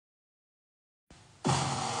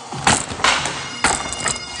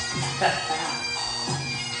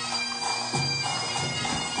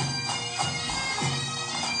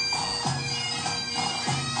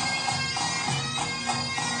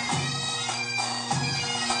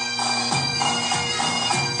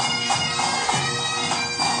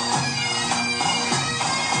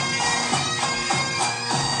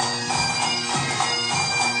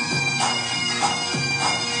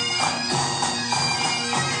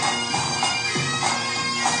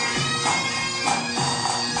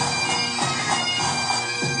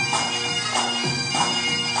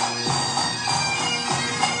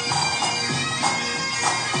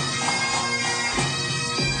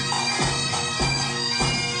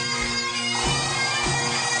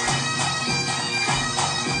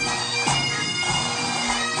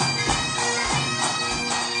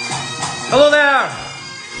Hello there!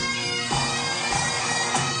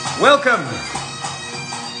 Welcome!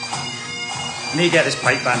 I need to get this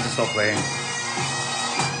pipe band to stop playing.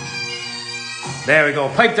 There we go.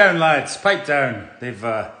 Pipe down, lads. Pipe down.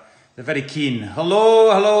 They're very keen.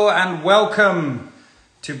 Hello, hello, and welcome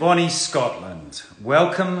to Bonnie, Scotland.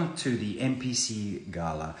 Welcome to the NPC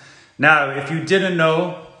Gala. Now, if you didn't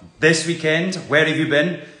know, this weekend, where have you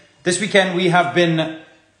been? This weekend we have been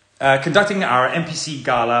conducting our NPC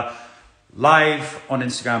Gala live on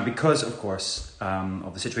Instagram because, of course,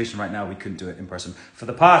 of the situation right now. We couldn't do it in person. For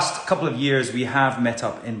the past couple of years, we have met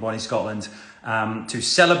up in Bonnie, Scotland to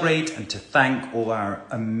celebrate and to thank all our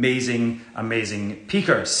amazing, amazing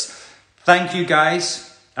peakers. Thank you,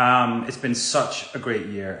 guys. It's been such a great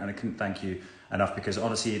year, and I couldn't thank you enough because,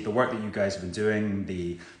 honestly, the work that you guys have been doing,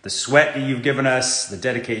 the sweat that you've given us, the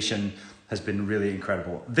dedication has been really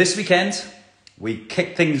incredible. This weekend, we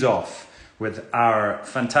kicked things off with our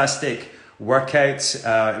fantastic workout.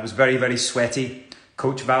 It was very, very sweaty.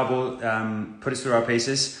 Coach Valbo put us through our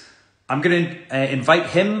paces. I'm going to invite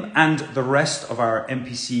him and the rest of our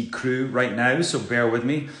NPC crew right now, so bear with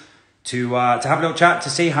me, to have a little chat, to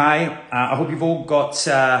say hi. I hope you've all got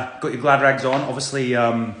your glad rags on. Obviously,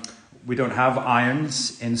 we don't have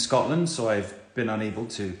irons in Scotland, so I've been unable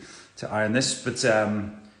to iron this, but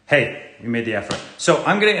hey, we made the effort. So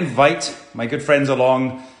I'm going to invite my good friends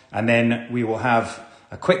along, and then we will have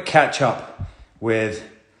a quick catch up with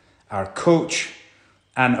our coach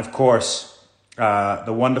and, of course, the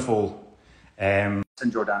wonderful and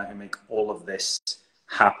Jordana who make all of this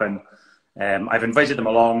happen. I've invited them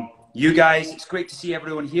along. You guys, it's great to see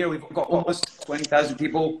everyone here. We've got almost 20,000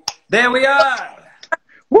 people. There we are.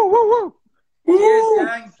 Woo, woo, woo.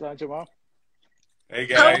 Cheers, gang. Hey,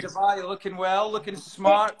 guys. Jamal, you're looking well, looking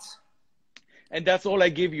smart. And that's all I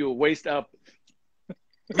give you, waist up.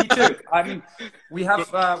 Me too. I mean, we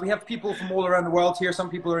have people from all around the world here. Some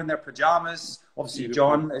people are in their pajamas. Obviously,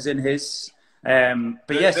 John is in his. But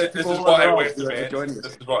yes, this is what I wear to bed.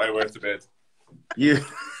 This is what I wear to bed. You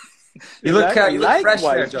look fresh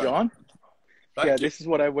there, John. Yeah, this is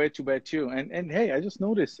what I wear to bed too. And hey, I just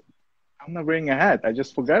noticed I'm not wearing a hat. I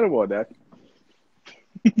just forgot about that.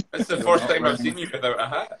 It's the first time I've seen you without a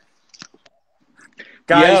hat.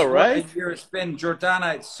 Guys, yeah, right? What a year it's been.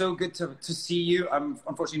 Jordana, it's so good to see you. I'm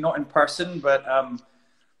unfortunately not in person, but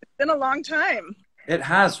it's been a long time. It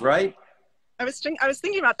has, right? I was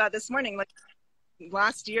thinking about that this morning, like early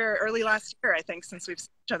last year, I think, since we've seen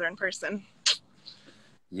each other in person.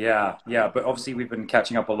 Yeah, but obviously we've been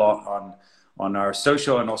catching up a lot on our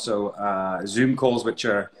social and also Zoom calls, which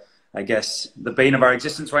are, I guess, the bane of our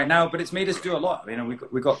existence right now. But it's made us do a lot. You know,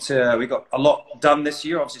 we got a lot done this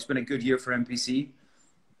year. Obviously, it's been a good year for NPC.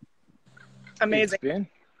 Amazing. It's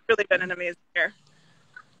really been an amazing year.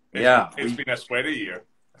 It's been a sweaty year.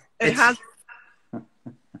 It has.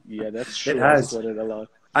 Yeah, that's true. It has. I sweated a lot.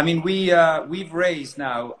 I mean, we've raised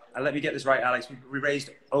now. Let me get this right, Alex. We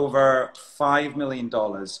raised over $5 million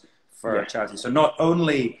for charity. So not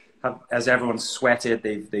only has everyone sweated,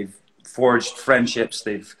 they've forged friendships,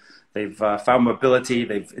 they've found mobility,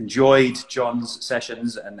 they've enjoyed John's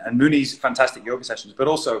sessions and Mooney's fantastic yoga sessions, but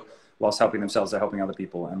also, whilst helping themselves, they're helping other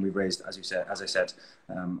people. And we've raised, as I said,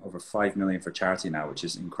 over $5 million for charity now, which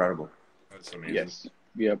is incredible. That's amazing. Yes,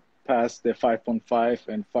 we are past the 5.5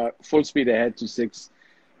 and full speed ahead to 6.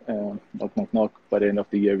 Knock, knock, knock. By the end of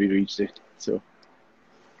the year, we reached it. So,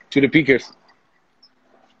 to the peakers.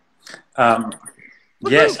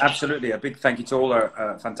 Yes, absolutely. A big thank you to all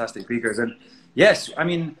our fantastic peakers. And yes, I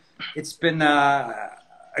mean, it's been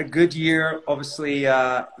a good year. Obviously,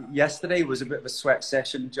 yesterday was a bit of a sweat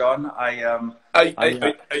session, John. Are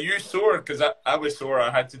you sore? Because I was sore. I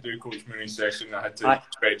had to do Coach Mooney's session. I had to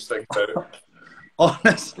stretch things out.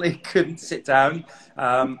 Honestly, couldn't sit down.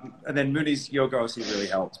 And then Mooney's yoga obviously really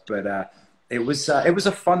helped. But it was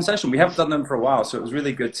a fun session. We haven't done them for a while, so it was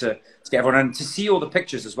really good to get everyone and to see all the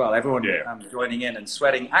pictures as well. Everyone joining in and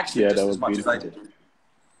sweating actually just as much as I did.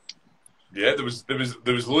 Yeah,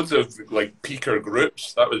 there was loads of like peaker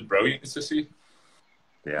groups. That was brilliant to see.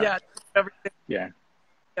 Yeah. Yeah.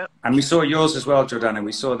 Yep. And we saw yours as well, Jordana.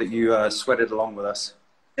 We saw that you sweated along with us.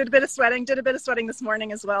 Did a bit of sweating. Did a bit of sweating this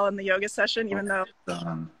morning as well in the yoga session, even though.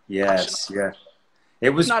 Yes, yeah.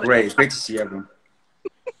 It was great. It's great to see everyone.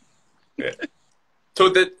 Yeah. So,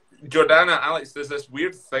 Jordana, Alex, there's this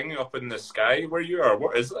weird thing up in the sky where you are.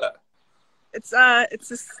 What is that? It's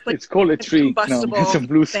this like it's called a tree. No, it's a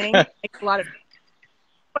blue thing. sky. A lot of.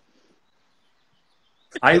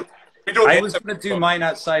 I was going to do mine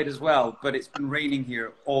outside as well, but it's been raining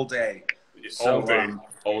here all day. So,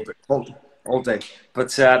 all day. But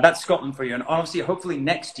that's Scotland for you. And obviously, hopefully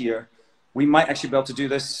next year, we might actually be able to do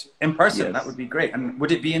this in person. Yes. That would be great. And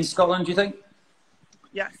would it be in Scotland, do you think?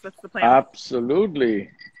 Yes, that's the plan. Absolutely.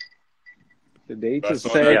 The date is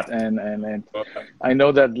set, and I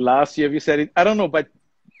know that last year we said it. I don't know, but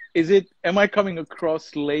am I coming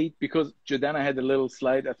across late because Jordana had a little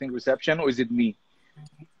slide, I think, reception, or is it me?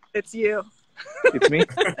 It's you. It's me?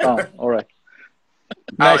 Oh, all right.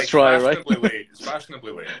 Nice try, right? Late. It's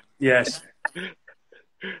fashionably late. Yes.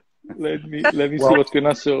 Let me see what's going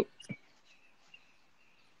on. So,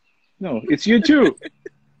 no, it's you too.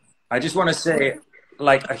 I just want to say,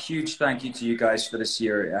 like, a huge thank you to you guys for this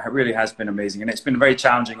year. It really has been amazing. And it's been very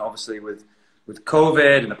challenging, obviously, with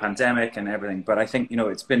COVID and the pandemic and everything. But I think,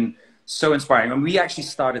 it's been so inspiring. And we actually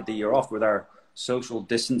started the year off with our social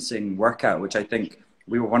distancing workout, which I think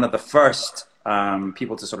we were one of the first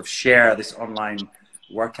people to sort of share this online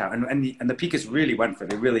workout. And the Peakers really went for it.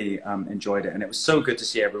 They really enjoyed it. And it was so good to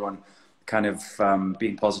see everyone kind of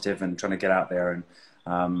being positive and trying to get out there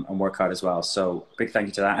and work hard as well. So big thank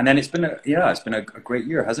you to that. And then it's been a great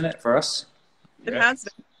year, hasn't it, for us? It has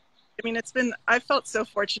been. I mean, I felt so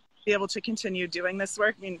fortunate to be able to continue doing this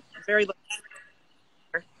work. I mean, very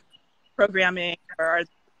little programming or our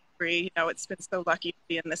degree. It's been so lucky to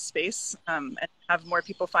be in this space and have more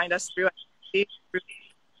people find us through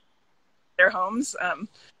their homes.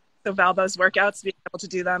 So Valbo's workouts, being able to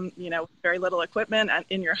do them, with very little equipment and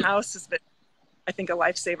in your house has been, I think, a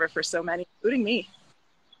lifesaver for so many, including me.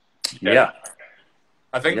 Yeah.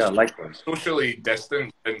 I think socially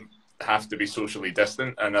distant didn't have to be socially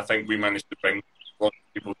distant, and I think we managed to bring a lot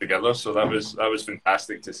of people together. So that was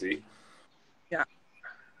fantastic to see. Yeah,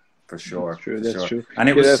 for sure. That's true. And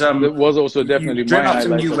it was also definitely my highlight.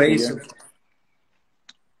 Some new ways.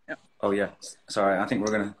 Oh yeah, sorry. I think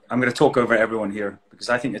I'm gonna talk over everyone here because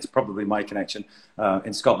I think it's probably my connection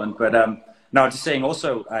in Scotland. But no, just saying.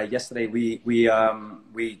 Also, yesterday we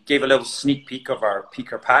gave a little sneak peek of our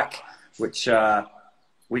Peaker Pack, which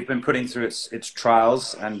we've been putting through its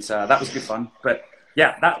trials, and that was good fun. But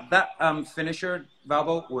yeah, that finisher,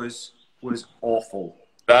 Valbo, was awful.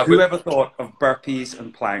 Whoever thought of burpees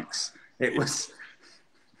and planks? It was.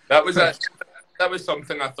 That was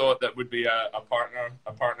something I thought that would be a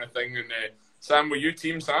partner thing. And Sam, were you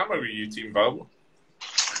Team Sam or were you Team Valbo?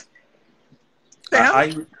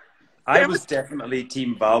 I was definitely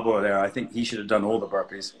Team Valbo there. I think he should have done all the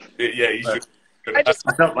burpees. Yeah, he should. I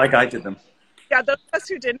felt like I did them. Yeah, those of us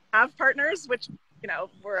who didn't have partners, which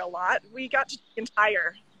were a lot, we got to the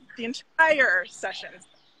entire sessions.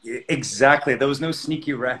 Exactly. There was no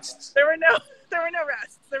sneaky rests. There were no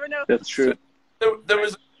rests. There were no. That's true. There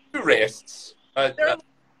was a few rests. There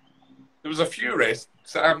was a few rests.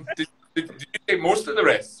 Sam, did you take most of the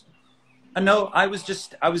rests? No, I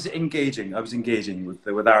was engaging. I was engaging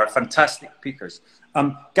with our fantastic peakers.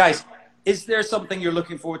 Guys, is there something you're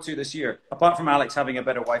looking forward to this year, apart from Alex having a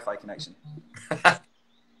better Wi-Fi connection?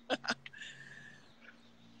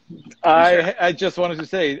 I just wanted to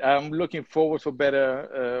say I'm looking forward for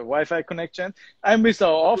better Wi-Fi connection. I miss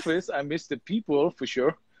our office. I miss the people for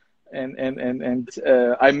sure, and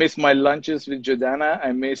I miss my lunches with Jordana.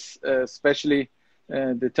 I miss especially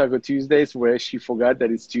the Taco Tuesdays where she forgot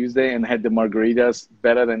that it's Tuesday and had the margaritas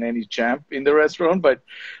better than any champ in the restaurant. But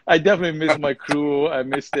I definitely miss my crew. I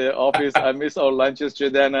miss the office. I miss our lunches,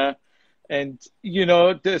 Jordana. And,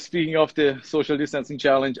 speaking of the social distancing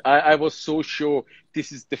challenge, I was so sure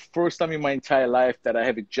this is the first time in my entire life that I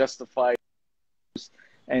have it justified.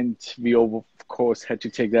 And we, of course, had to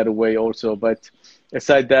take that away also. But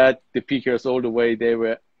aside that, the peakers all the way, they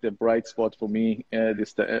were the bright spot for me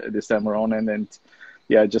this time around. And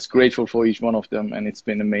yeah, just grateful for each one of them. And it's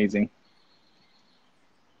been amazing.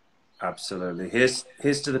 Absolutely. Here's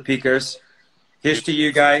to the peakers. Here's to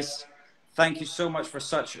you guys. Thank you so much for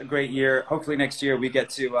such a great year. Hopefully next year we get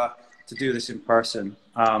to do this in person.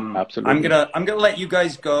 Absolutely. I'm gonna let you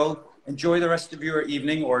guys go. enjoy the rest of your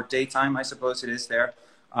evening or daytime, I suppose it is there.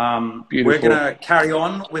 We're going to carry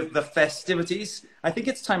on with the festivities. I think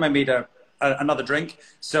it's time I made another drink.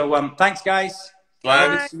 So thanks, guys.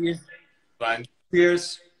 Glad to see you. Fine.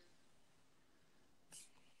 Cheers.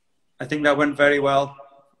 I think that went very well.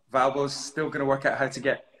 Valbo's still going to work out how to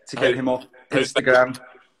get him off Instagram.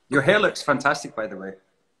 Your hair looks fantastic, by the way.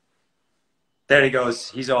 There he goes.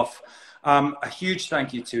 He's off. A huge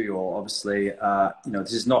thank you to you all. Obviously, you know,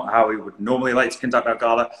 this is not how we would normally like to conduct our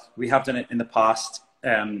gala. We have done it in the past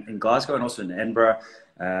in Glasgow and also in Edinburgh,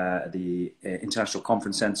 the International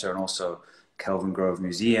Conference Centre, and also Kelvin Grove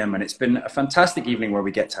Museum. And it's been a fantastic evening where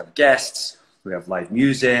we get to have guests. We have live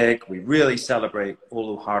music. We really celebrate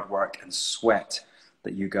all the hard work and sweat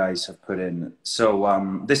that you guys have put in.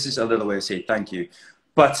 So this is a little way to say thank you.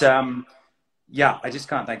 But yeah, I just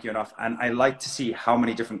can't thank you enough. And I like to see how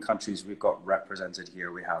many different countries we've got represented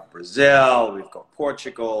here. We have Brazil, we've got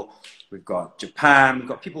Portugal, we've got Japan, we've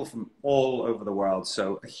got people from all over the world.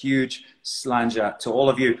 So a huge slanja to all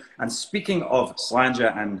of you. And speaking of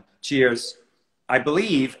slanja and cheers, I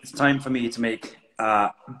believe it's time for me to make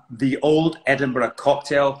the Old Edinburgh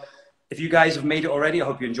cocktail. If you guys have made it already, I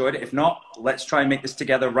hope you enjoyed it. If not, let's try and make this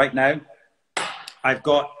together right now. I've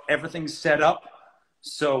got everything set up.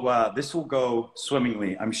 So this will go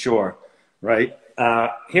swimmingly, I'm sure, right?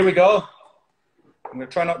 Here we go. I'm going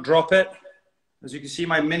to try not to drop it. As you can see,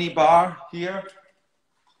 my mini bar here.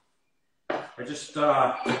 I just hope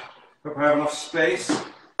I have enough space.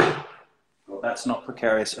 Well, that's not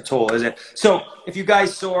precarious at all, is it? So if you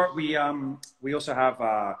guys saw, we also have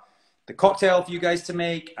the cocktail for you guys to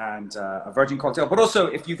make and a virgin cocktail. But also,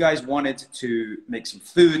 if you guys wanted to make some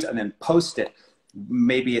food and then post it,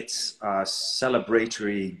 maybe it's a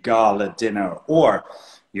celebratory gala dinner or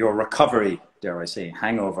your recovery, dare I say,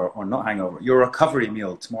 hangover or not hangover, your recovery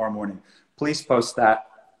meal tomorrow morning, please post that,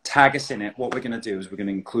 tag us in it. What we're going to do is we're going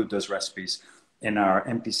to include those recipes in our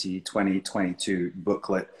MPC 2022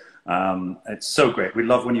 booklet. It's so great. We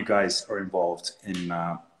love when you guys are involved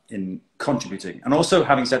in contributing. And also,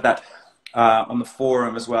 having said that, on the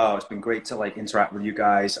forum as well, it's been great to like interact with you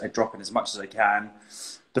guys. I drop in as much as I can.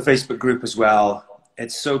 The Facebook group as well.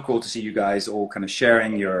 It's so cool to see you guys all kind of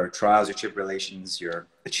sharing your trials, your tribulations, your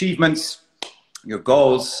achievements, your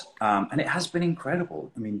goals. And it has been incredible.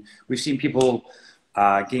 I mean, we've seen people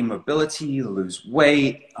gain mobility, lose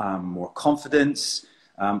weight, more confidence,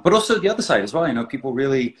 but also the other side as well. You know, people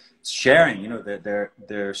really sharing, you know,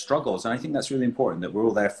 their struggles. And I think that's really important that we're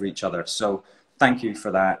all there for each other. So thank you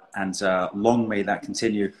for that. And long may that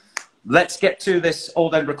continue. Let's get to this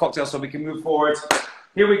Old Edinburgh cocktail so we can move forward.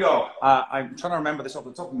 Here we go. I'm trying to remember this off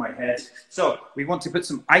the top of my head. So we want to put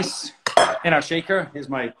some ice in our shaker. Here's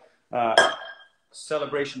my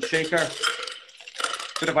celebration shaker.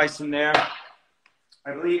 Bit of ice in there.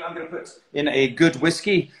 I believe I'm going to put in a good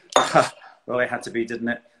whiskey. Well, it had to be, didn't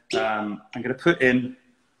it? I'm going to put in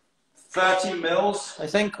 30 mils, I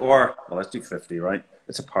think, or, well, let's do 50, right?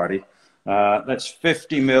 It's a party. That's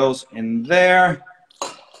 50 mils in there.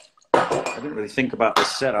 I didn't really think about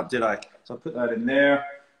this setup, did I? So I'll put that in there.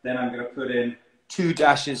 Then I'm going to put in 2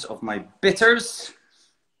 dashes of my bitters.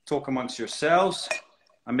 Talk amongst yourselves.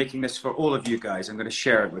 I'm making this for all of you guys. I'm going to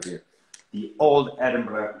share it with you. The Old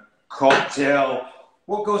Edinburgh cocktail.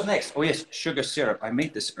 What goes next? Oh yes, sugar syrup. I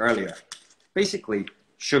made this earlier. Basically,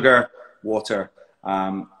 sugar, water,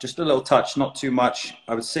 just a little touch, not too much.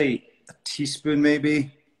 I would say a teaspoon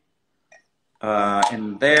maybe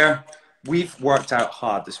in there. We've worked out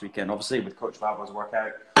hard this weekend, obviously with Coach Valbo's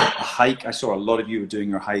workout, a hike. I saw a lot of you were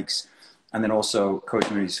doing your hikes, and then also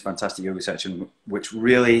Coach Marie's fantastic yoga section, which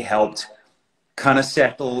really helped kind of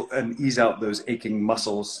settle and ease out those aching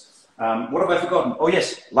muscles. What have I forgotten? Oh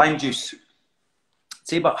yes, lime juice.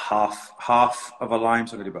 Say about half of a lime,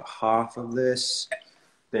 so I'm going to do about half of this.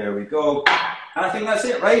 There we go. And I think that's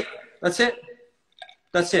it, right? That's it.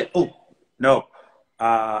 That's it. Oh, no.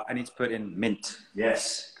 I need to put in mint.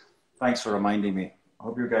 Yes. Thanks for reminding me. I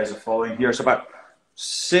hope you guys are following here. So about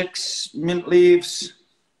 6 mint leaves.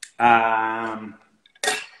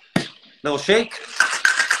 Little shake.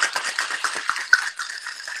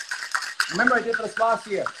 Remember I did this last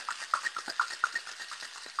year.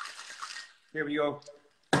 Here we go.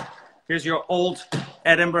 Here's your Old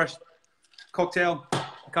Edinburgh cocktail.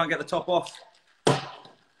 I can't get the top off.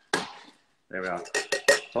 There we are.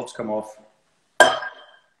 Top's come off.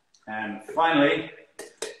 And finally,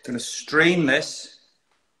 I'm going to strain this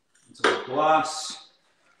into a glass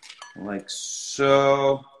like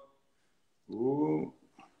so. Ooh.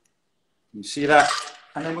 You see that?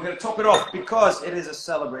 And then we're going to top it off because it is a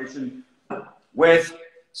celebration with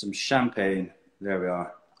some champagne. There we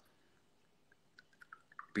are.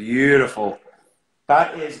 Beautiful.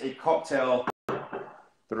 That is a cocktail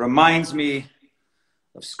that reminds me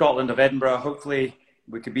of Scotland, of Edinburgh. Hopefully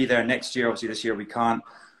we could be there next year. Obviously this year we can't.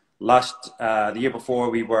 The year before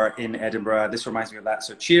we were in Edinburgh. This reminds me of that.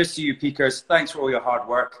 So cheers to you, Peakers. Thanks for all your hard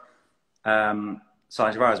work.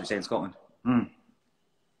 Saint-Gervais, as we say in Scotland.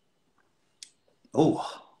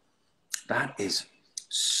 Oh, that is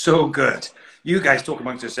so good. You guys talk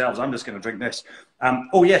amongst yourselves. I'm just going to drink this.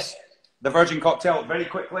 Oh yes, the virgin cocktail, very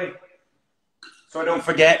quickly. So I don't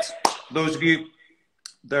forget, those of you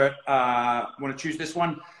that want to choose this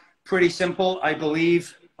one, pretty simple, I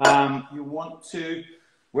believe. You want to,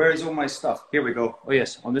 where is all my stuff? Here we go. Oh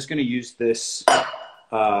yes, I'm just going to use this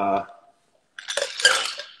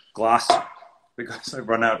glass because I've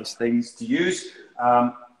run out of things to use.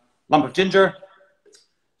 Lump of ginger,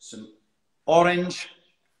 some orange.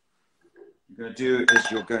 What you're going to do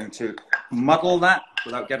is you're going to muddle that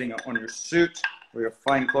without getting it on your suit or your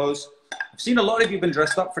fine clothes. I've seen a lot of you been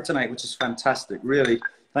dressed up for tonight, which is fantastic. Really,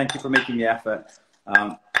 thank you for making the effort.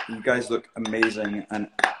 You guys look amazing. And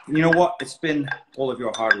you know what? It's been all of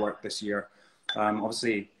your hard work this year.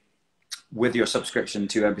 Obviously, with your subscription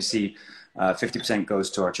to NPC, 50% goes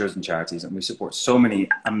to our chosen charities. And we support so many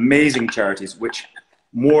amazing charities,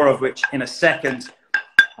 more of which in a second.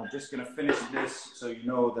 I'm just going to finish this so you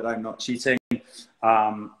know that I'm not cheating.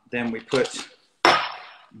 Then we put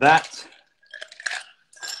that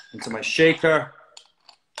into my shaker.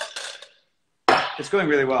 It's going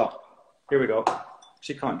really well. Here we go.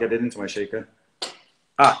 She can't get it into my shaker.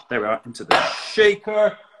 Ah, there we are, into the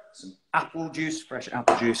shaker. Some apple juice, fresh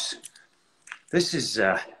apple juice. This is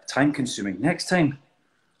time consuming. Next time,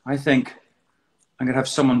 I think I'm going to have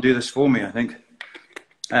someone do this for me, I think.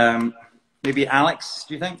 Maybe Alex,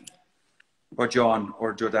 do you think? Or John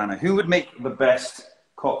or Jordana? Who would make the best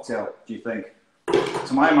cocktail, do you think?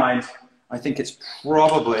 To my mind, I think it's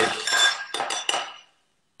probably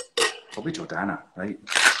Jordana, right?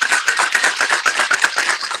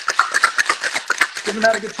 Isn't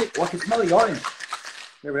that a good shake? Oh, I can smell the orange.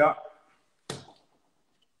 Here we are.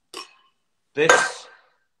 This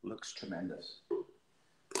looks tremendous.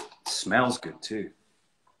 It smells good too.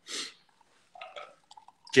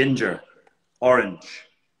 Ginger, orange,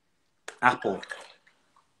 apple,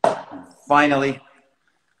 and finally,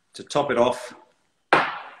 to top it off,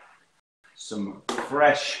 some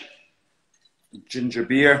fresh ginger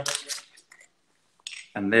beer.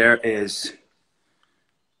 And there is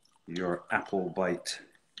your apple bite.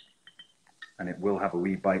 And it will have a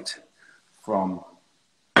wee bite from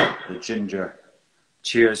the ginger.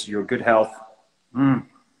 Cheers, your good health.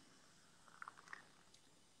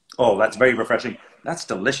 Oh, that's very refreshing. That's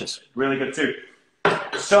delicious. Really good too.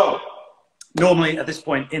 So, normally at this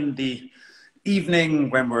point in the evening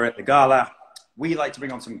when we're at the gala, we like to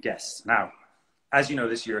bring on some guests. Now, as you know,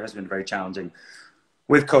 this year has been very challenging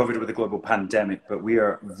with COVID, with the global pandemic, but we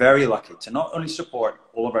are very lucky to not only support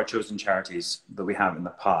all of our chosen charities that we have in the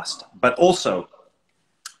past, but also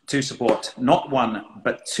to support not one,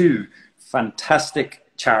 but two fantastic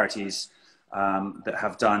charities that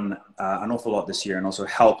have done an awful lot this year and also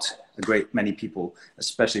helped a great many people,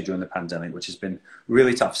 especially during the pandemic, which has been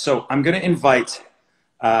really tough. So I'm going to invite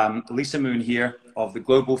Lisa Moon here of the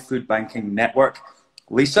Global Food Banking Network.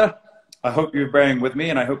 Lisa, I hope you're bearing with me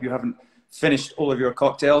and I hope you haven't finished all of your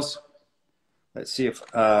cocktails. Let's see if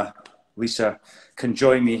Lisa can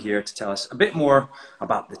join me here to tell us a bit more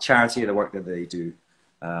about the charity, the work that they do.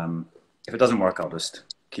 If it doesn't work, I'll just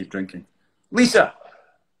keep drinking. Lisa.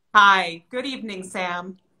 Hi, good evening,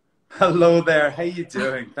 Sam. Hello there. How you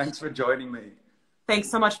doing? Thanks for joining me. Thanks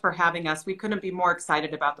so much for having us. We couldn't be more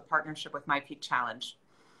excited about the partnership with My Peak Challenge.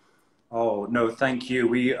 Oh, no, thank you.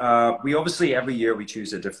 We obviously every year we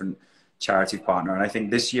choose a different charity partner. And I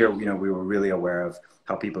think this year, we were really aware of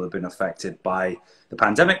how people have been affected by the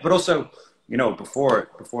pandemic, but also,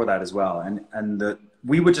 before that as well. And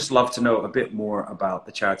we would just love to know a bit more about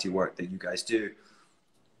the charity work that you guys do.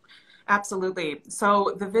 Absolutely.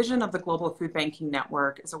 So the vision of the Global Food Banking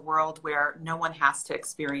Network is a world where no one has to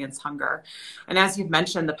experience hunger. And as you've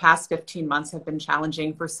mentioned, the past 15 months have been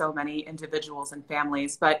challenging for so many individuals and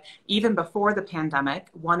families. But even before the pandemic,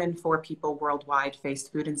 1 in 4 people worldwide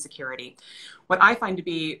faced food insecurity. What I find to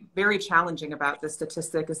be very challenging about this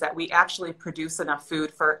statistic is that we actually produce enough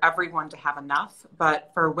food for everyone to have enough. But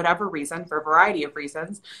for whatever reason, for a variety of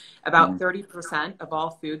reasons, about 30% of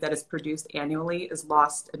all food that is produced annually is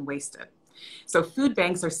lost and wasted. So food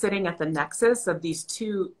banks are sitting at the nexus of these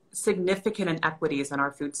two significant inequities in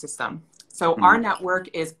our food system. So our network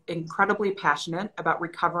is incredibly passionate about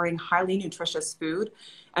recovering highly nutritious food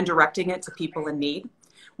and directing it to people in need.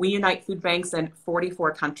 We unite food banks in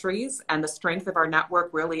 44 countries, and the strength of our network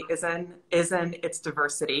really is in its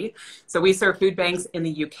diversity. So we serve food banks in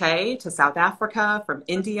the UK to South Africa, from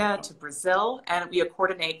India to Brazil, and we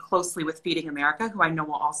coordinate closely with Feeding America, who I know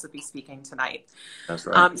will also be speaking tonight. That's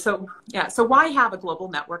right. So why have a global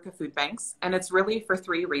network of food banks? And it's really for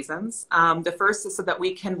three reasons. The first is so that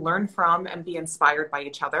we can learn from and be inspired by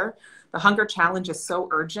each other. The hunger challenge is so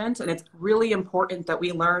urgent, and it's really important that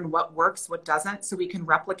we learn what works, what doesn't, so we can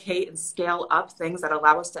replicate and scale up things that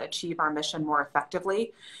allow us to achieve our mission more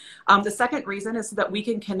effectively. The second reason is so that we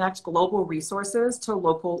can connect global resources to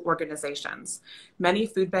local organizations. Many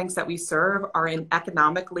food banks that we serve are in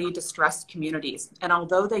economically distressed communities, and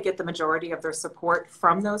although they get the majority of their support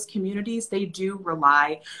from those communities, they do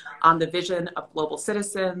rely on the vision of global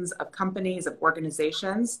citizens, of companies, of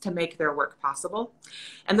organizations to make their work possible.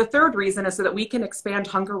 And the third reason is so that we can expand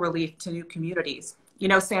hunger relief to new communities. You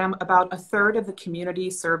know, Sam, about a third of the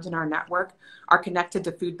communities served in our network are connected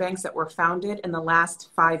to food banks that were founded in the last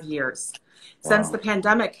 5 years. Wow. Since the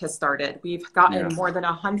pandemic has started, we've gotten more than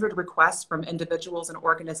 100 requests from individuals and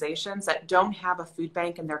organizations that don't have a food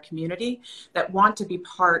bank in their community that want to be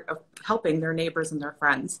part of helping their neighbors and their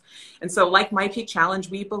friends. And so like My Peak Challenge,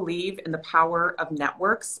 we believe in the power of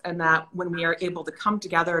networks, and that when we are able to come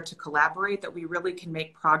together to collaborate, that we really can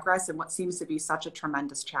make progress in what seems to be such a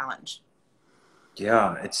tremendous challenge.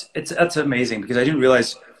 Yeah, that's amazing, because I didn't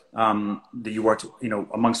realize that you worked,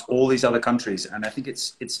 amongst all these other countries. And I think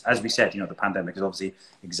it's as we said, the pandemic has obviously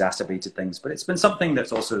exacerbated things, but it's been something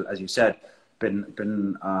that's also, as you said, been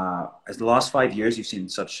as the last 5 years, you've seen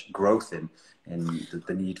such growth in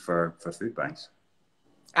the need for food banks.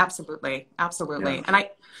 Absolutely.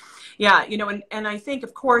 Yeah. And I think,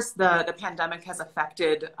 of course, the pandemic has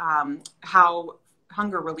affected how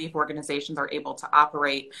hunger relief organizations are able to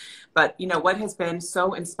operate. But, what has been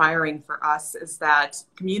so inspiring for us is that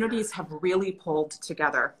communities have really pulled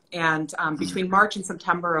together. And between March and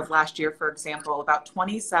September of last year, for example, about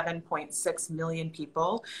 27.6 million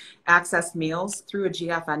people accessed meals through a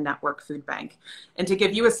GFN network food bank. And to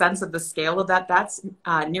give you a sense of the scale of that, that's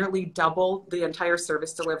nearly double the entire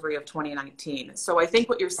service delivery of 2019. So I think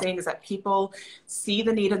what you're seeing is that people see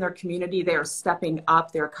the need in their community, they are stepping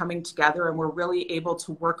up, they're coming together, and we're really able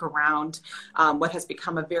to work around what has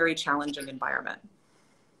become a very challenging environment.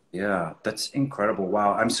 Yeah, that's incredible.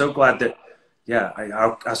 Wow. I'm so glad that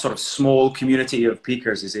our sort of small community of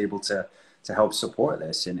peakers is able to help support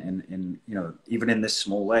this in even in this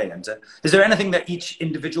small way. And is there anything that each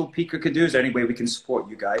individual peaker could do? Is there any way we can support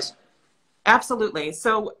you guys? Absolutely.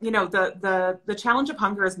 So, the challenge of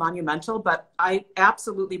hunger is monumental, but I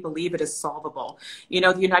absolutely believe it is solvable.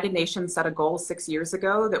 The United Nations set a goal 6 years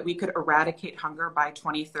ago that we could eradicate hunger by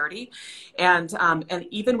 2030. And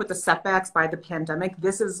even with the setbacks by the pandemic,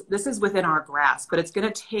 this is within our grasp, but it's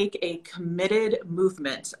going to take a committed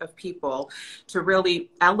movement of people to really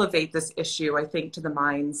elevate this issue, I think, to the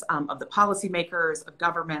minds of the policymakers, of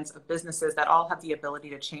governments, of businesses that all have the ability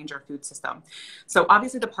to change our food system. So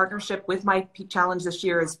obviously the partnership with My Peak Challenge this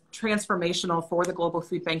year is transformational for the Global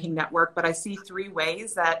Food Banking Network, but I see 3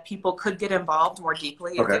 ways that people could get involved more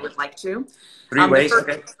deeply if they would like to. 3 ways?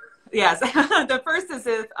 Yes. The first is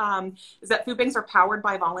that food banks are powered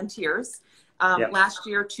by volunteers. Last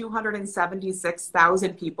year,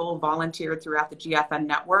 276,000 people volunteered throughout the GFN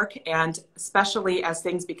network. And especially as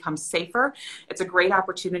things become safer, it's a great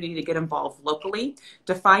opportunity to get involved locally.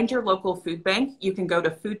 To find your local food bank, you can go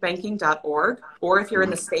to foodbanking.org, or if you're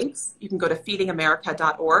in the States, you can go to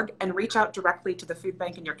feedingamerica.org and reach out directly to the food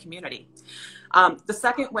bank in your community. The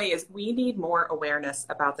second way is we need more awareness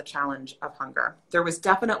about the challenge of hunger. There was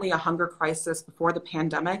definitely a hunger crisis before the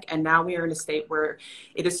pandemic, and now we are in a state where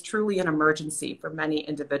it is truly an emergency for many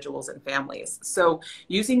individuals and families. So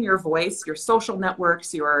using your voice, your social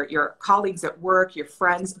networks, your colleagues at work, your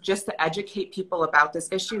friends, just to educate people about this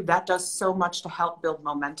issue, that does so much to help build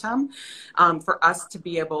momentum for us to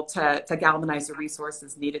be able to galvanize the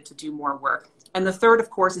resources needed to do more work. And the third, of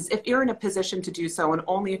course, is if you're in a position to do so, and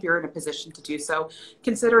only if you're in a position to do so,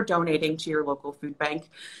 consider donating to your local food bank.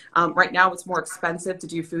 Right now, it's more expensive to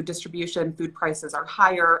do food distribution. Food prices are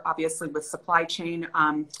higher. Obviously, with supply chain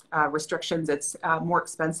restrictions, it's more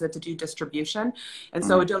expensive to do distribution. And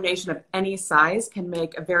so a donation of any size can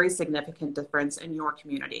make a very significant difference in your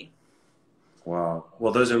community. Wow.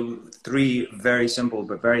 Well, those are 3 very simple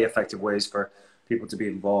but very effective ways for people to be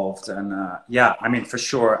involved. And I mean, for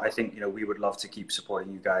sure, I think, we would love to keep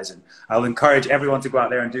supporting you guys, and I'll encourage everyone to go out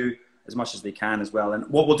there and do as much as they can as well. And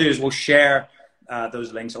what we'll do is we'll share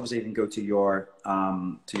those links. Obviously you can go to your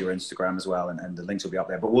Instagram as well, and the links will be up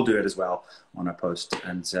there, but we'll do it as well on our post.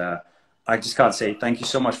 And I just can't say thank you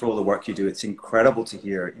so much for all the work you do. It's incredible to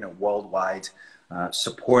hear, worldwide,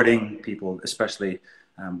 supporting people, especially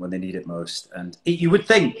when they need it most. And you would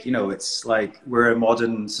think, it's like we're a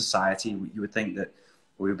modern society. You would think that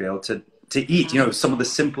we would be able to eat, some of the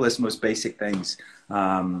simplest, most basic things.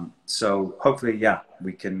 So hopefully,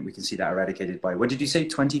 we can see that eradicated by, what did you say,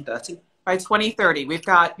 2030? By 2030, we've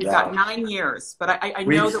got 9 years, but I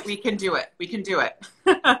know that we can do it. We can do it.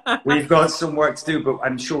 We've got some work to do, but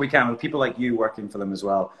I'm sure we can. With people like you working for them as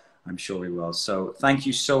well, I'm sure we will. So thank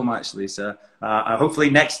you so much, Lisa.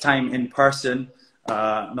 Hopefully next time in person,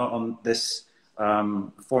 not on this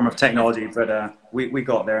form of technology, but we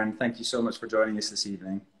got there. And thank you so much for joining us this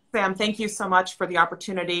evening. Sam, thank you so much for the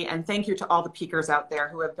opportunity. And thank you to all the peakers out there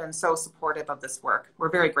who have been so supportive of this work. We're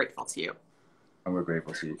very grateful to you. And we're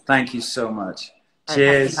grateful to you. Thank you so much.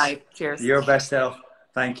 Cheers. Cheers. Your best health.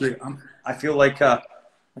 Thank you. I feel like I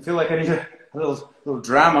need a little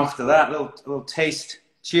dram after that, a little taste.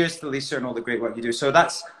 Cheers to Lisa and all the great work you do. So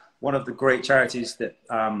that's one of the great charities that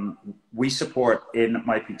we support in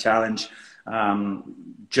My Peak Challenge.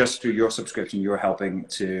 Just through your subscription, you're helping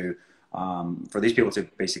to for these people to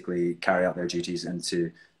basically carry out their duties and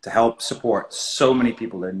to help support so many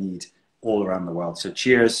people in need all around the world. So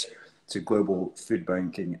cheers to Global Food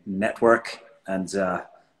Banking Network. And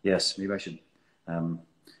yes, maybe I should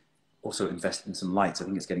also invest in some lights. I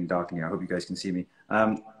think it's getting dark in here. I hope you guys can see me.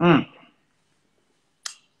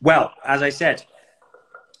 Well, as I said,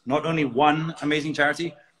 not only one amazing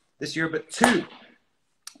charity this year, but two.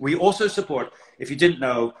 We also support, if you didn't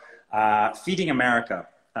know, Feeding America,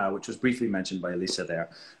 which was briefly mentioned by Lisa there.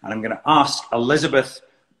 And I'm going to ask Elizabeth,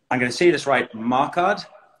 I'm going to say this right, Markard.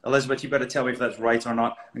 Elizabeth, you better tell me if that's right or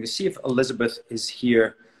not. I'm going to see if Elizabeth is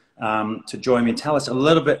here to join me and tell us a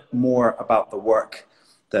little bit more about the work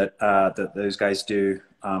that those guys do.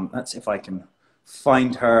 Let's see if I can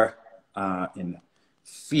find her in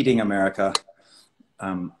Feeding America.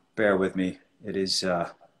 Bear with me. It is, I'm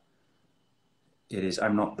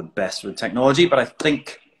not the best with technology, but I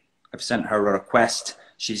think I've sent her a request.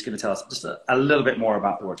 She's going to tell us just a little bit more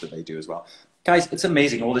about the work that they do as well. Guys, it's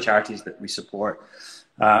amazing, all the charities that we support.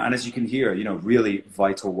 And as you can hear, really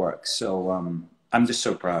vital work. So I'm just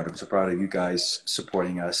so proud. I'm so proud of you guys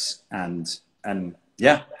supporting us and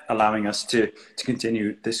yeah, allowing us to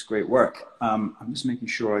continue this great work. I'm just making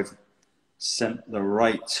sure I've sent the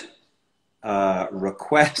right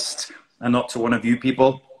request and not to one of you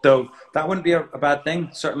people, though that wouldn't be a bad thing,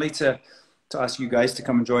 certainly to ask you guys to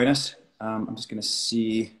come and join us. I'm just going to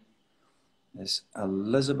see as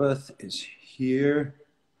Elizabeth is here.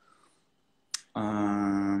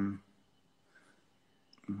 I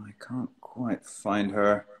can't quite find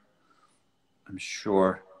her. I'm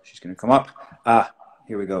sure she's going to come up.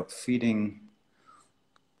 Here we go. Feeding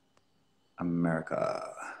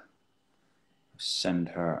America. Send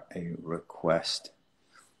her a request.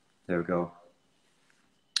 There we go.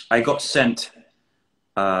 I got sent,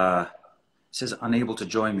 it says unable to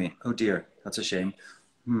join me. Oh dear, that's a shame.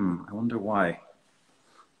 I wonder why.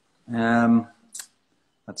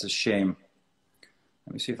 That's a shame.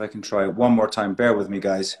 Let me see if I can try it one more time. Bear with me,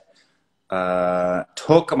 guys.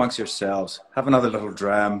 Talk amongst yourselves. Have another little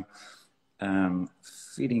dram.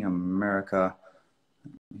 Feeding America.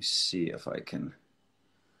 Let me see if I can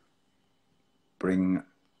bring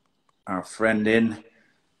our friend in.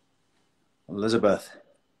 Elizabeth,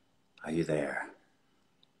 are you there?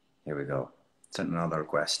 Here we go. Sent another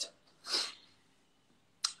request.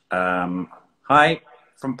 Hi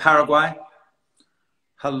from Paraguay.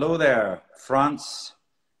 Hello there, France.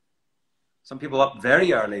 Some people up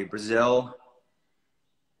very early. Brazil.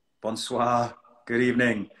 Bonsoir. Good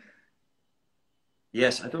evening.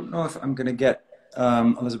 Yes, I don't know if I'm going to get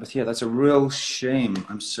Elizabeth here. That's a real shame.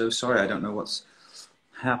 I'm so sorry. I don't know what's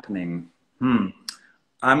happening.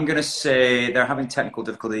 I'm going to say they're having technical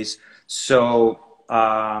difficulties. So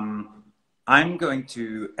I'm going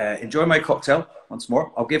to enjoy my cocktail once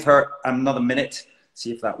more. I'll give her another minute,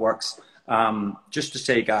 see if that works. Just to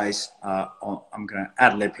say, guys, I'm going to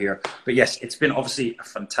ad lib here. But yes, it's been obviously a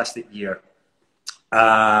fantastic year.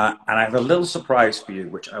 And I have a little surprise for you,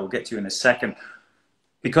 which I will get to in a second.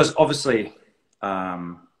 Because obviously,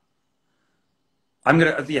 I'm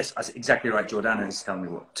going to, yes, that's exactly right. Jordana is telling me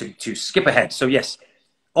what, to skip ahead. So yes,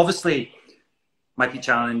 obviously, My Peak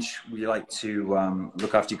Challenge, we like to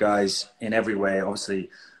look after you guys in every way,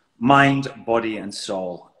 obviously, mind, body, and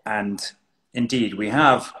soul. And indeed, we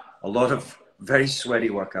have a lot of very sweaty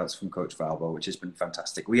workouts from Coach Valbo, which has been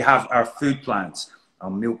fantastic. We have our food plans,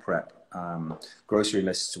 our meal prep, grocery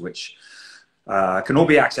lists, which can all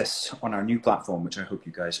be accessed on our new platform, which I hope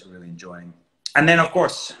you guys are really enjoying. And then, of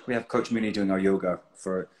course, we have Coach Mooney doing our yoga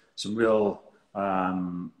for some real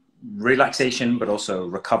relaxation, but also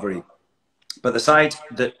recovery. But the side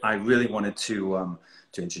that I really wanted to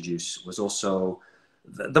introduce was also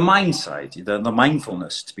the mind side, the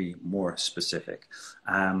mindfulness, to be more specific.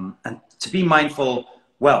 And to be mindful,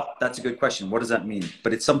 well, that's a good question. What does that mean?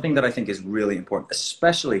 But it's something that I think is really important,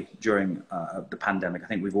 especially during the pandemic. I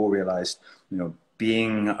think we've all realized, you know,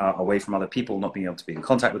 being away from other people, not being able to be in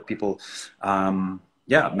contact with people,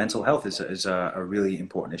 yeah, mental health is a really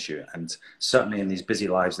important issue. And certainly in these busy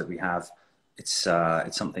lives that we have, it's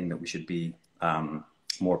something that we should be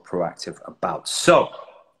more proactive about. So,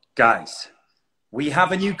 guys, we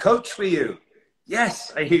have a new coach for you.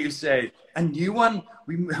 Yes, I hear you say. A new one?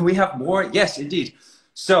 We have more? Yes, indeed.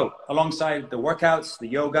 So, alongside the workouts, the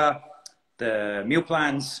yoga, the meal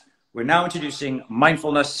plans, we're now introducing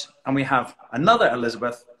mindfulness, and we have another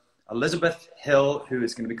Elizabeth Hill, who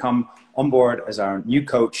is going to become on board as our new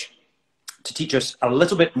coach to teach us a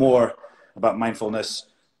little bit more about mindfulness.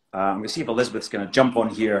 I'm going to see if Elizabeth's going to jump on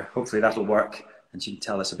here. Hopefully that'll work, and she can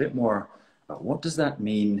tell us a bit more about what does that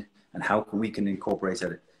mean and how we can incorporate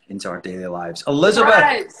it into our daily lives. Elizabeth,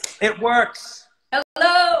 Surprise! It works.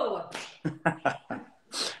 Hello.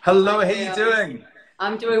 Hello, how are you doing?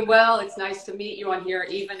 I'm doing well. It's nice to meet you on here,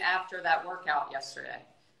 even after that workout yesterday.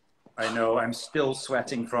 I know, I'm still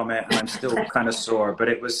sweating from it, and I'm still kind of sore, but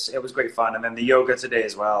it was great fun. And then the yoga today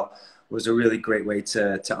as well was a really great way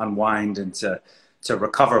to unwind and to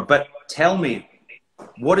recover. But tell me,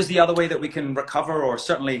 what is the other way that we can recover, or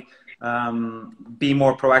certainly be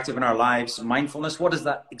more proactive in our lives? Mindfulness, what does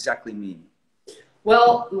that exactly mean?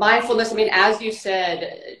 Well, mindfulness, I mean, as you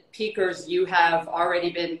said, Peakers, you have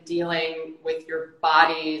already been dealing with your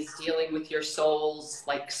bodies, dealing with your souls,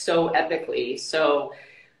 like so epically. So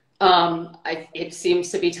it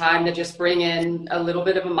seems to be time to just bring in a little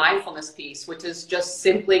bit of a mindfulness piece, which is just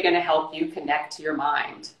simply going to help you connect to your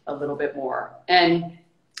mind a little bit more. And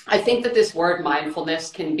I think that this word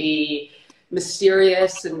mindfulness can be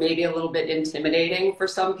mysterious and maybe a little bit intimidating for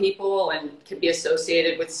some people, and can be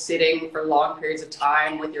associated with sitting for long periods of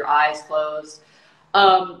time with your eyes closed.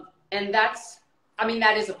 And that's, I mean,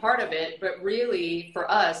 that is a part of it, but really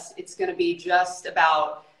for us, it's going to be just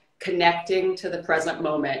about connecting to the present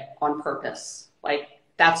moment on purpose. Like,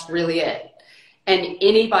 that's really it. And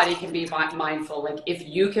anybody can be mindful. Like, if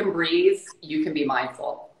you can breathe, you can be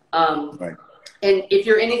mindful. Right. And if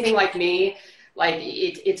you're anything like me, like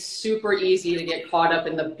it's super easy to get caught up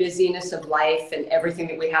in the busyness of life and everything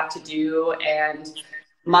that we have to do. And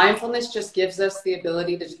mindfulness just gives us the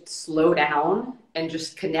ability to slow down and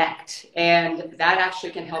just connect. And that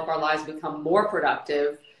actually can help our lives become more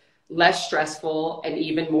productive, less stressful, and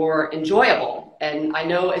even more enjoyable. And I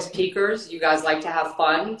know as Peakers, you guys like to have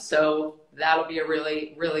fun. So that'll be a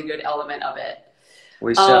really, really good element of it.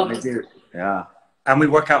 We certainly do. Yeah. And we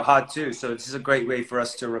work out hard too. So this is a great way for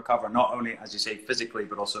us to recover, not only, as you say, physically,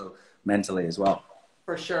 but also mentally as well.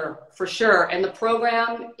 For sure. For sure. And the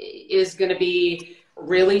program is going to be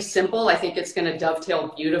really simple. I think it's going to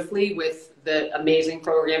dovetail beautifully with the amazing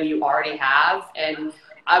program you already have. And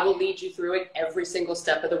I will lead you through it every single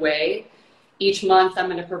step of the way. Each month, I'm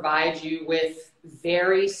going to provide you with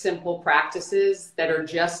very simple practices that are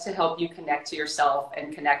just to help you connect to yourself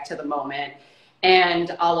and connect to the moment.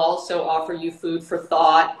 And I'll also offer you food for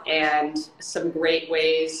thought and some great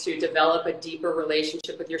ways to develop a deeper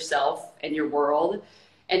relationship with yourself and your world,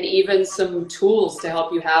 and even some tools to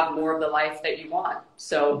help you have more of the life that you want.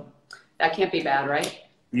 So that can't be bad, right?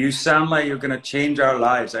 You sound like you're going to change our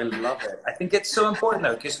lives. I love it. I think it's so important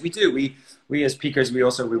though, because we do. We as Peakers, we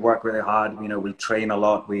work really hard. You know, we train a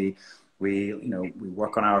lot. We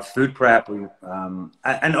work on our food prep, and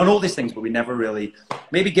on all these things, but we never really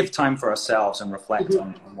maybe give time for ourselves and reflect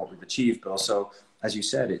on what we've achieved. But also, as you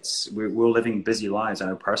said, we're living busy lives. I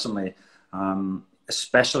know personally,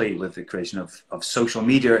 especially with the creation of social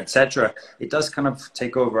media, etc., it does kind of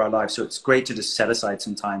take over our lives. So it's great to just set aside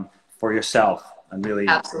some time for yourself and really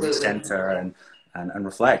center and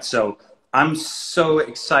reflect. So I'm so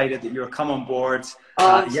excited that you're come on board.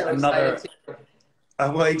 Yet another.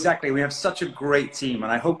 Well, exactly. We have such a great team,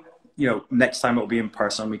 and I hope, you know, next time it'll be in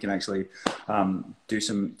person. We can actually do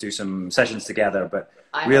some sessions together. But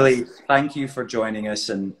really, thank you for joining us,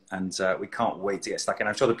 and we can't wait to get stuck in.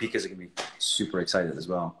 I'm sure the Peakers are going to be super excited as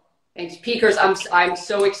well. Thanks, Peakers. I'm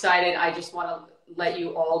so excited. I just want to let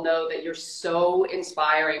you all know that you're so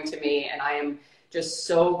inspiring to me, and I am just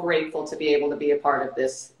so grateful to be able to be a part of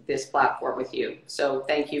this platform with you. So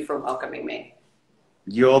thank you for welcoming me.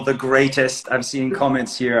 You're the greatest. I'm seeing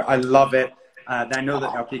comments here. I love it. I know that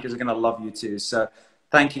our Peakers are going to love you too. So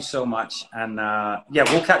thank you so much. And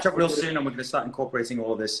yeah, we'll catch up real soon, and we're going to start incorporating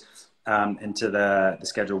all of this into the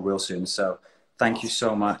schedule real soon. So thank you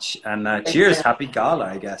so much. And cheers. You. Happy gala,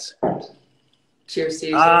 I guess. Cheers to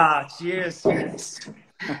you. Cheers. Cheers.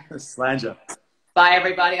 Slanger. Bye,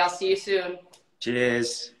 everybody. I'll see you soon.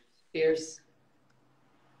 Cheers. Cheers.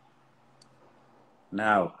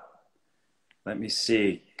 Now, let me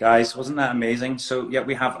see. Guys, wasn't that amazing? So, yeah,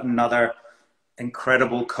 we have another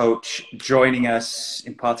incredible coach joining us,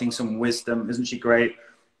 imparting some wisdom. Isn't she great?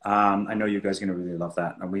 I know you guys are going to really love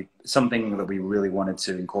that. And something that we really wanted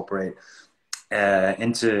to incorporate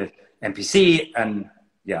into MPC. And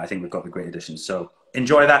yeah, I think we've got the great addition. So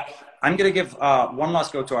enjoy that. I'm going to give one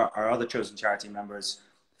last go to our other chosen charity members,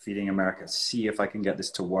 Feeding America, see if I can get this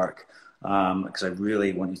to work. Because I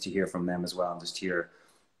really want you to hear from them as well, and just hear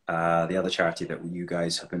the other charity that you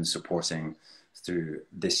guys have been supporting through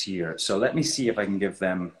this year. So let me see if I can give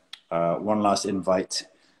them one last invite.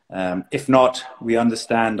 If not, we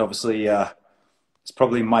understand, obviously, it's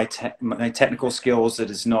probably my technical skills that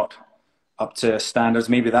is not up to standards.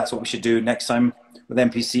 Maybe that's what we should do next time with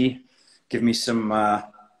MPC. Give me some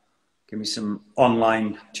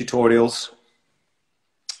online tutorials.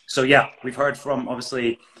 So yeah, we've heard from,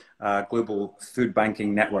 obviously, Global Food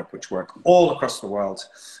Banking Network, which work all across the world.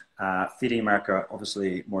 Feeding America,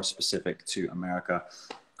 obviously more specific to America.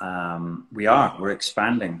 We're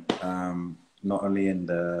expanding, not only in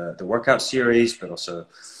the workout series, but also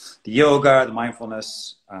the yoga, the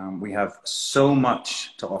mindfulness. We have so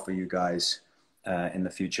much to offer you guys in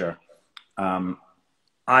the future.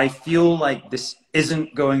 I feel like this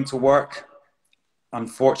isn't going to work,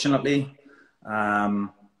 unfortunately.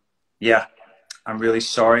 Yeah, I'm really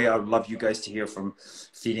sorry. I would love you guys to hear from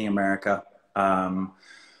Feeding America.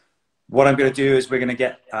 What I'm going to do is we're going to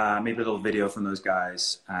get maybe a little video from those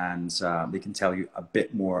guys, and they can tell you a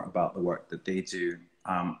bit more about the work that they do.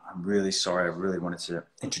 I'm really sorry. I really wanted to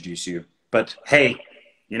introduce you. But hey,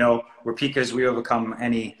 you know, we're peakers. We overcome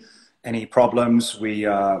any problems. We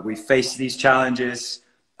face these challenges.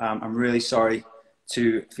 I'm really sorry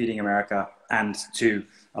to Feeding America and to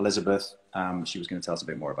Elizabeth. She was going to tell us a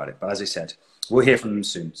bit more about it. But as I said, we'll hear from them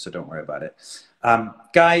soon, so don't worry about it.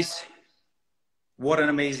 Guys, what an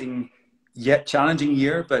amazing yet challenging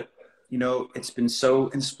year, but you know, it's been so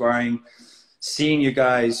inspiring seeing you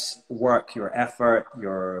guys work, your effort,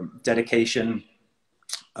 your dedication,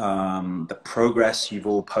 the progress you've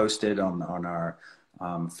all posted on our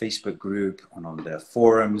Facebook group and on the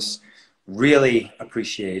forums. Really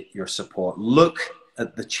appreciate your support. Look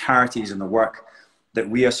at the charities and the work that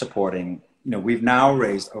we are supporting. You know, we've now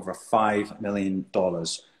raised over $5 million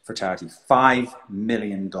for charity. $5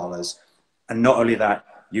 million. And not only that,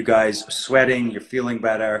 you guys are sweating, you're feeling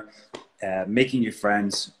better, making new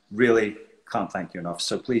friends. Really can't thank you enough.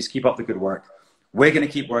 So please keep up the good work. We're going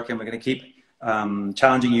to keep working. We're going to keep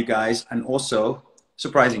challenging you guys and also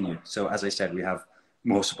surprising you. So as I said, we have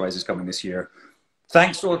more surprises coming this year.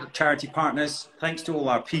 Thanks to all the charity partners. Thanks to all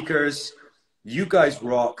our peakers. You guys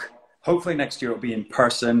rock. Hopefully next year it'll be in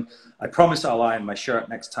person. I promise I'll iron my shirt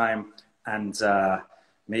next time and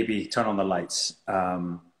maybe turn on the lights.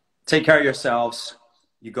 Take care of yourselves.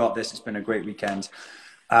 You got this. It's been a great weekend.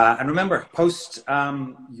 And remember, post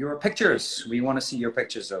your pictures. We want to see your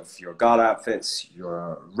pictures of your gala outfits,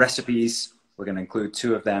 your recipes. We're going to include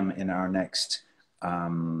 2 of them in our next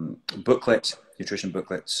booklet, nutrition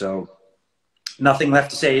booklet. So nothing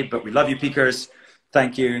left to say, but we love you, peakers.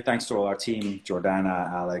 Thank you. Thanks to all our team,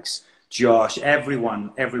 Jordana, Alex, Josh,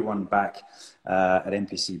 everyone back at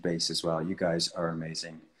MPC base as well. You guys are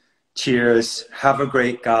amazing. Cheers. Have a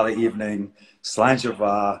great gala evening.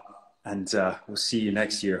 Slanjava. And we'll see you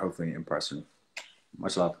next year, hopefully in person.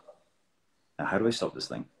 Much love. Now, how do I stop this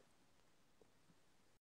thing?